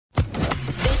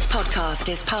podcast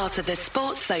is part of the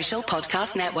Sports Social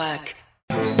Podcast Network.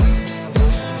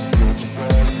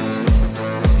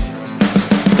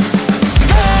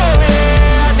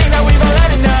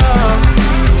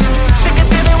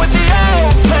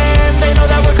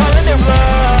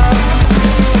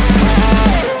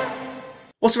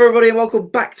 What's up, everybody, and welcome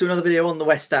back to another video on the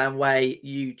West Ham Way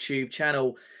YouTube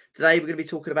channel. Today we're going to be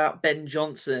talking about Ben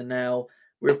Johnson. Now,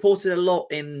 we reported a lot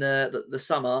in the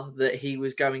summer that he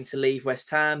was going to leave West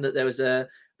Ham, that there was I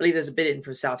believe there's a bid in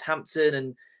from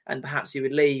Southampton and perhaps he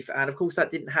would leave. And of course that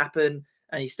didn't happen,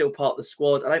 and he's still part of the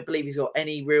squad. I don't believe he's got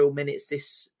any real minutes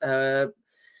this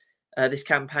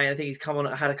campaign. I think he's come on,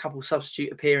 had a couple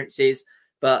substitute appearances,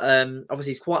 but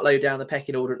obviously he's quite low down the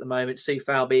pecking order at the moment.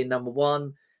 Soufal being number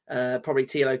one. Probably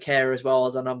Thilo Kehrer as well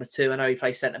as our number two. I know he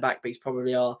plays centre-back, but he's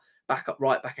probably our backup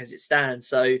right-back as it stands.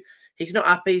 So he's not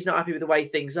happy. He's not happy with the way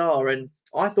things are. And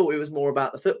I thought it was more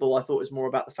about the football. I thought it was more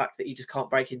about the fact that he just can't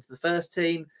break into the first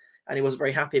team, and he wasn't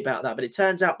very happy about that. But it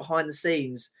turns out behind the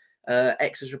scenes,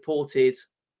 X has reported,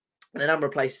 and a number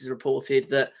of places reported,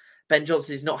 that Ben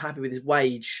Johnson is not happy with his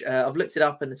wage. I've looked it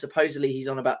up, and supposedly he's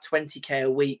on about 20k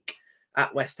a week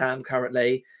at West Ham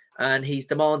currently. And he's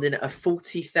demanding a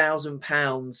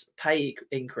 £40,000 pay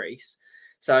increase.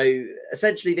 So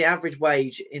essentially the average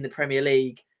wage in the Premier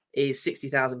League is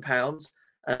 £60,000.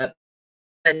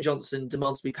 Ben Johnson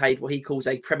demands to be paid what he calls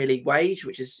a Premier League wage,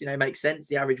 which is, makes sense.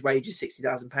 The average wage is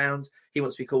 £60,000. He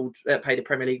wants to be paid a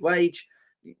Premier League wage.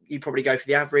 You probably go for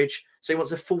the average. So he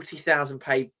wants a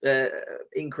 £40,000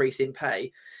 increase in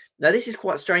pay. Now, this is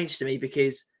quite strange to me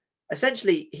because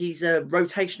essentially he's a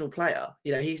rotational player.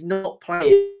 He's not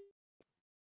playing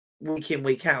week in,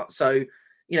 week out. So,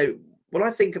 when I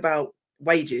think about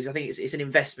wages, I think it's an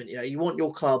investment. You want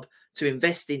your club to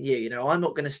invest in you. I'm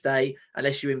not going to stay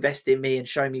unless you invest in me and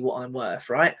show me what I'm worth,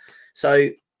 right?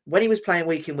 So when he was playing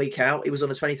week in, week out, he was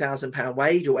on a £20,000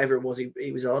 wage or whatever it was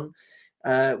he was on.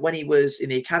 When he was in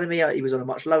the academy, he was on a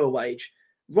much lower wage.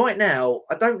 Right now,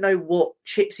 I don't know what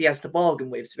chips he has to bargain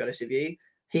with, to be honest with you.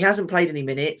 He hasn't played any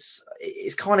minutes.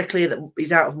 It's kind of clear that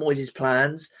he's out of Moyes'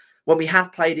 plans. When we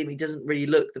have played him, he doesn't really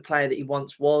look the player that he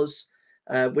once was.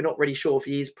 We're not really sure if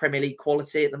he is Premier League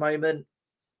quality at the moment.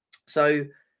 So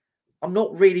I'm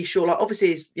not really sure.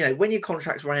 Obviously, when your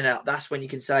contract's running out, that's when you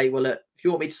can say, well, look, if you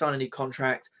want me to sign a new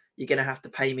contract, you're going to have to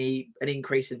pay me an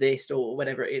increase of this or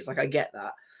whatever it is. I get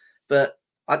that. But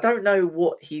I don't know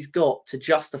what he's got to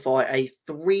justify a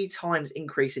 3 times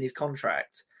increase in his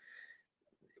contract,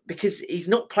 because he's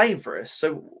not playing for us.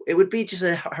 So it would be just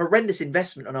a horrendous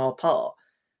investment on our part.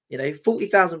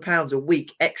 £40,000 a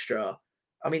week extra.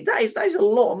 I mean, that is a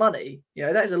lot of money.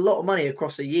 That is a lot of money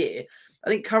across a year. I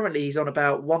think currently he's on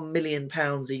about £1 million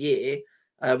a year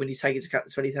when you take into account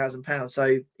the £20,000.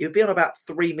 So he would be on about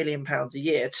 £3 million a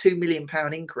year, a £2 million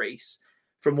increase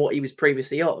from what he was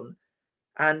previously on.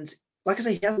 And like I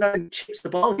say, he has no chips to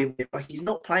bargain with. He's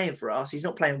not playing for us. He's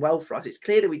not playing well for us. It's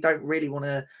clear that we don't really want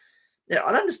to.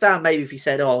 I'd understand maybe if he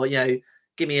said,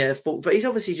 give me a full, but he's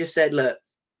obviously just said, look,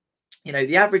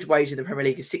 the average wage in the Premier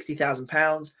League is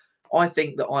 £60,000. I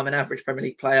think that I'm an average Premier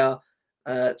League player,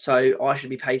 so I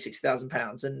should be paid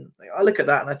 £60,000. And I look at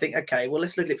that and I think, okay, well,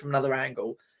 let's look at it from another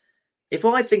angle. If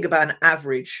I think about an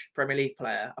average Premier League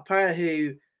player, a player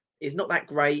who is not that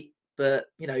great, but,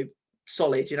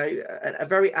 solid, a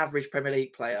very average Premier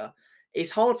League player,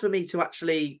 it's hard for me to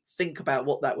actually think about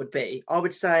what that would be. I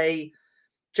would say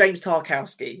James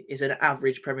Tarkowski is an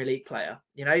average Premier League player.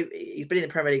 He's been in the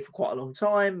Premier League for quite a long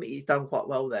time. He's done quite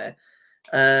well there.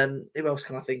 Who else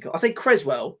can I think of? I'll say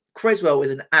Creswell. Creswell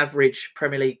is an average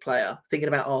Premier League player. Thinking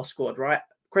about our squad, right?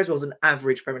 Creswell's an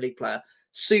average Premier League player.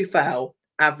 Soufal,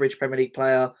 average Premier League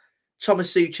player.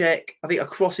 Thomas Souček, I think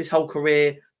across his whole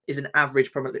career, is an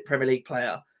average Premier League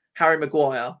player. Harry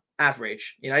Maguire,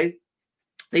 average.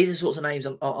 These are the sorts of names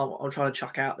I'm trying to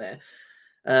chuck out there.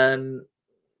 I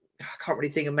can't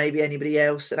really think of maybe anybody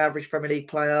else, an average Premier League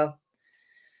player.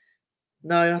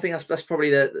 No, I think that's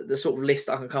probably the sort of list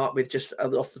I can come up with just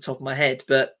off the top of my head.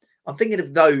 But I'm thinking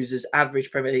of those as average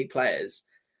Premier League players.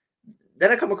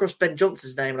 Then I come across Ben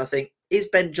Johnson's name and I think, is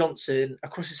Ben Johnson,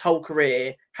 across his whole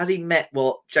career, has he met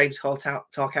what James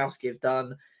Tarkowski have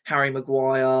done, Harry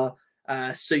Maguire,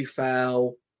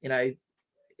 Soufal,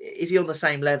 is he on the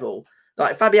same level?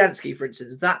 Like Fabianski, for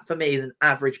instance, that for me is an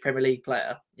average Premier League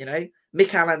player.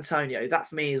 Mikel Antonio, that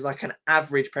for me is like an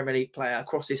average Premier League player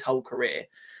across his whole career.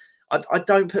 I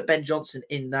don't put Ben Johnson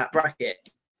in that bracket.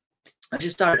 I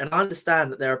just don't. And I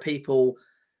understand that there are people,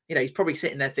 he's probably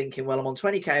sitting there thinking, well, I'm on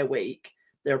 20k a week.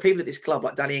 There are people at this club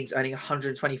like Danny Ings earning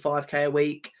 125k a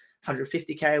week,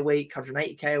 150k a week,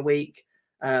 180k a week,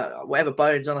 whatever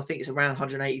Bones on, I think it's around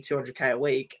 180, 200k a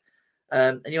week.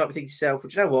 And you might be thinking to yourself, well,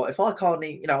 do you know what? If I can't,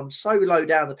 I'm so low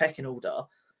down the pecking order,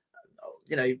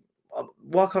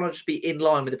 why can't I just be in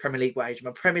line with the Premier League wage? I'm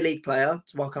a Premier League player,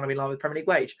 so why can't I be in line with the Premier League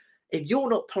wage? If you're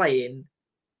not playing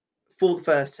for the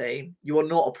first team, you are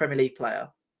not a Premier League player.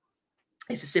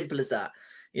 It's as simple as that.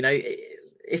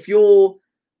 If you're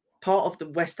part of the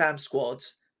West Ham squad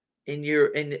in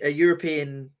a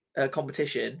European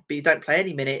competition, but you don't play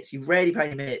any minutes, you rarely play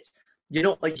any minutes, you're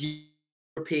not a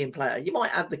European player. You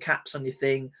might have the caps on your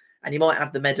thing and you might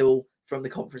have the medal from the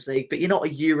Conference League, but you're not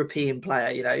a European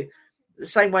player, The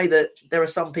same way that there are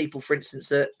some people, for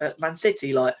instance, at Man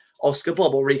City, like Oscar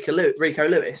Bob or Rico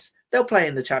Lewis, they'll play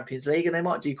in the Champions League and they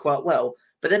might do quite well,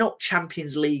 but they're not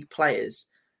Champions League players.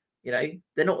 They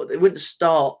wouldn't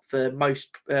start for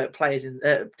most players in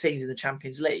teams in the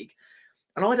Champions League.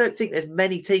 And I don't think there's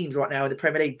many teams right now in the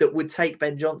Premier League that would take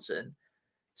Ben Johnson.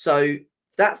 So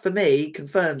that, for me,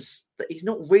 confirms that he's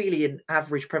not really an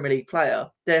average Premier League player.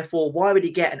 Therefore, why would he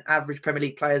get an average Premier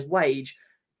League player's wage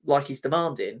like he's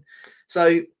demanding?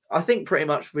 So I think pretty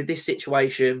much with this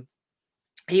situation,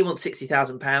 he wants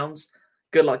 £60,000.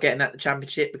 Good luck getting that the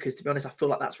Championship, because to be honest, I feel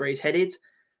like that's where he's headed.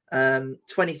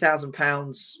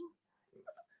 £20,000,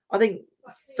 I think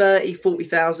 30,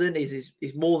 40,000 is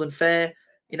more than fair,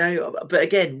 But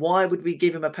again, why would we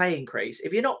give him a pay increase?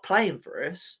 If you're not playing for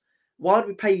us, why would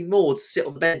we pay you more to sit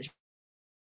on the bench?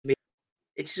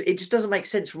 It just doesn't make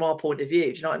sense from our point of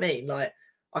view. Do you know what I mean? Like,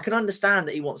 I can understand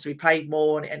that he wants to be paid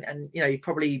more, and he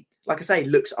probably, like I say,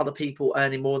 looks at other people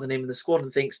earning more than him in the squad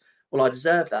and thinks, well, I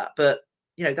deserve that. But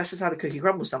that's just how the cookie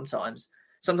crumbles sometimes.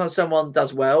 Sometimes someone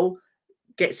does well,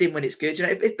 gets in when it's good.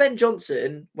 If Ben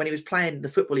Johnson, when he was playing the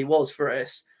football he was for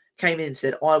us, came in and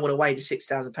said, I want a wage of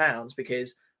 £6,000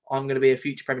 because I'm going to be a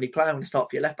future Premier League player, I'm going to start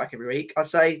for your left back every week, I'd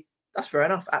say that's fair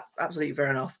enough. Absolutely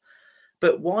fair enough.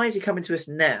 But why is he coming to us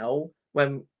now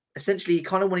when essentially he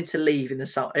kind of wanted to leave in the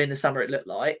summer, it looked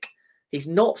like? He's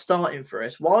not starting for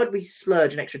us. Why would we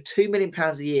splurge an extra £2 million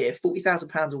a year,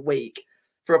 £40,000 a week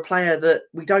for a player that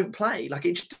we don't play? Like,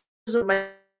 it just doesn't make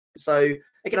sense. So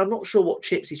again, I'm not sure what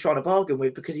chips he's trying to bargain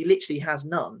with, because he literally has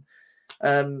none.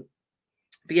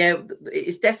 But yeah,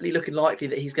 it's definitely looking likely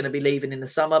that he's going to be leaving in the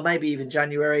summer, maybe even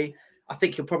January. I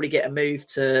think he'll probably get a move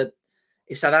to,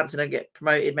 if Southampton don't get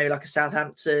promoted, maybe like a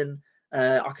Southampton.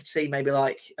 I could see maybe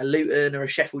like a Luton or a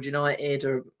Sheffield United,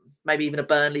 or maybe even a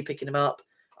Burnley picking him up.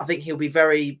 I think he'll be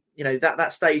very,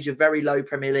 that stage of very low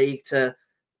Premier League to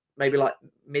maybe like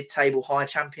mid-table, high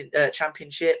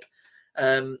championship.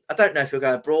 I don't know if he'll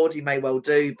go abroad. He may well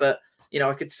do, but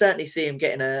I could certainly see him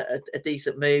getting a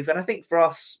decent move. And I think for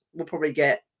us, we'll probably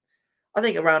get, I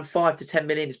think around 5 to 10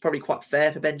 million is probably quite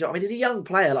fair for Ben Johnson. I mean, he's a young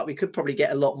player. Like, we could probably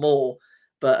get a lot more,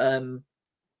 but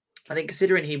I think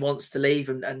considering he wants to leave,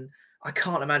 and I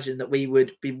can't imagine that we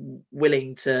would be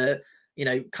willing to,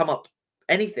 come up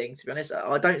anything, to be honest.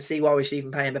 I don't see why we should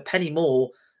even pay him a penny more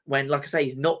when, like I say,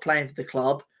 he's not playing for the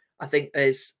club. I think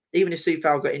even if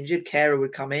Soufal got injured, Kehrer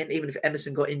would come in. Even if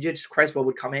Emerson got injured, Creswell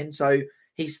would come in. So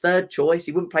he's third choice.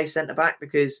 He wouldn't play centre-back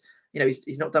because,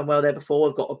 he's not done well there before.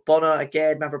 We've got Bonner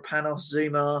again, Mavropanos,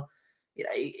 Zuma.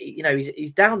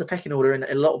 He's down the pecking order in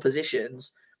a lot of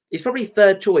positions. He's probably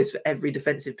third choice for every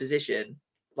defensive position,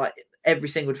 like every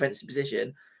single defensive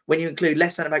position. When you include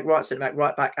left centre-back,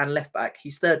 right back, and left back,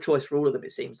 he's third choice for all of them,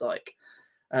 it seems like.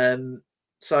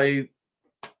 So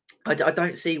I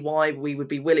don't see why we would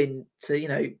be willing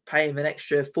to, pay him an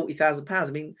extra £40,000.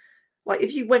 I mean, like,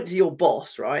 if you went to your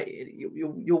boss, right,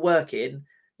 you're working,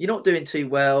 you're not doing too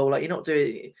well, like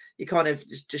you're kind of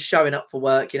just showing up for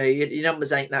work, your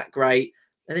numbers ain't that great,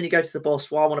 and then you go to the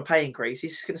boss, well, I want a pay increase.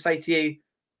 He's just going to say to you,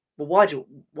 well, why do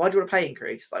you want a pay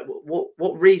increase? Like,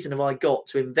 what reason have I got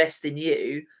to invest in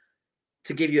you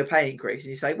to give you a pay increase? And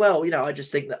you say, well, I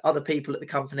just think that other people at the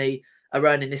company are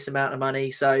earning this amount of money,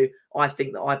 so I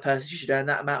think that I personally should earn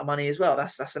that amount of money as well.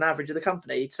 That's an average of the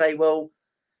company. You'd say, well,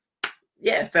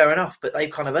 yeah, fair enough, but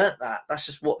they've kind of earned that. That's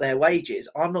just what their wage is.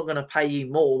 I'm not going to pay you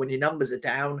more when your numbers are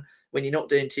down, when you're not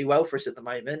doing too well for us at the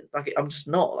moment. Like, I'm just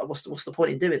not. Like, what's the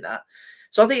point in doing that?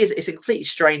 So I think it's a completely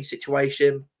strange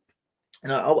situation.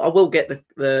 And I will get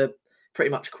the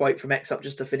pretty much quote from X up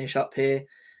just to finish up here.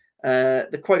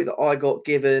 The quote that I got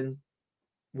given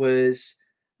was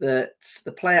that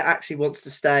the player actually wants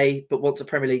to stay but wants a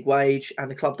Premier League wage, and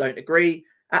the club don't agree.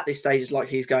 At this stage, it's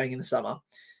likely he's going in the summer.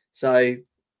 So,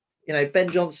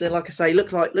 Ben Johnson, like I say,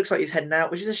 looks like he's heading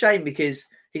out, which is a shame because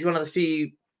he's one of the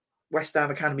few West Ham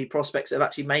Academy prospects that have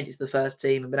actually made it to the first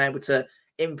team and been able to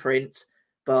imprint.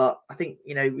 But I think,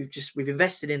 we've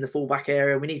invested in the fullback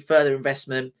area. We need further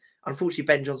investment. Unfortunately,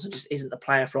 Ben Johnson just isn't the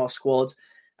player for our squad.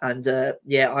 And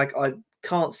I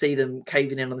can't see them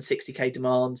caving in on the 60k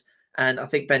demand. And I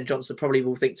think Ben Johnson probably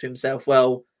will think to himself,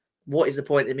 well, what is the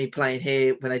point in me playing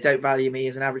here when they don't value me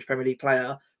as an average Premier League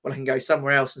player when I can go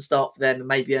somewhere else and start for them and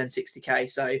maybe earn 60k?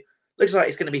 So looks like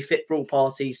it's going to be fit for all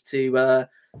parties to,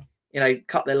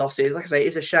 cut their losses. Like I say,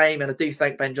 it's a shame, and I do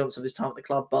thank Ben Johnson for his time at the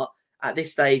club, but at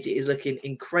this stage, it is looking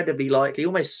incredibly likely,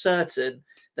 almost certain,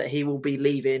 that he will be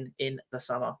leaving in the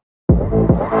summer.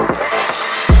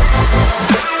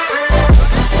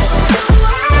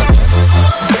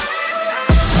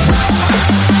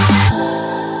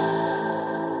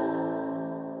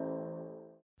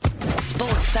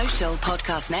 Sports Social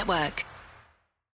Podcast Network.